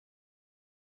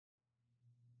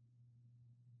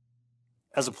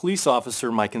As a police officer,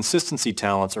 my consistency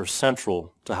talents are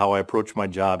central to how I approach my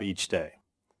job each day.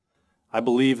 I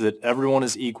believe that everyone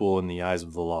is equal in the eyes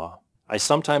of the law. I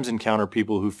sometimes encounter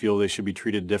people who feel they should be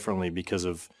treated differently because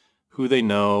of who they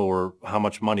know or how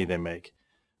much money they make,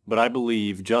 but I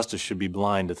believe justice should be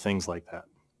blind to things like that.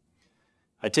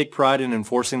 I take pride in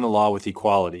enforcing the law with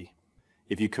equality.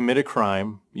 If you commit a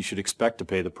crime, you should expect to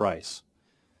pay the price.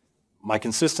 My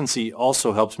consistency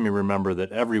also helps me remember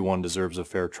that everyone deserves a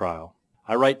fair trial.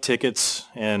 I write tickets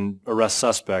and arrest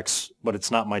suspects, but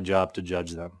it's not my job to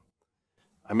judge them.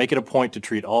 I make it a point to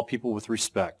treat all people with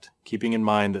respect, keeping in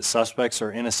mind that suspects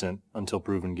are innocent until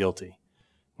proven guilty.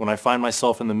 When I find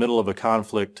myself in the middle of a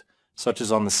conflict, such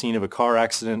as on the scene of a car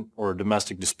accident or a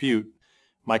domestic dispute,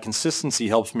 my consistency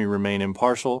helps me remain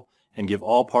impartial and give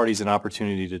all parties an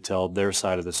opportunity to tell their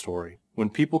side of the story. When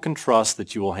people can trust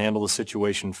that you will handle the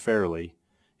situation fairly,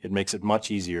 it makes it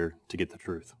much easier to get the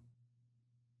truth.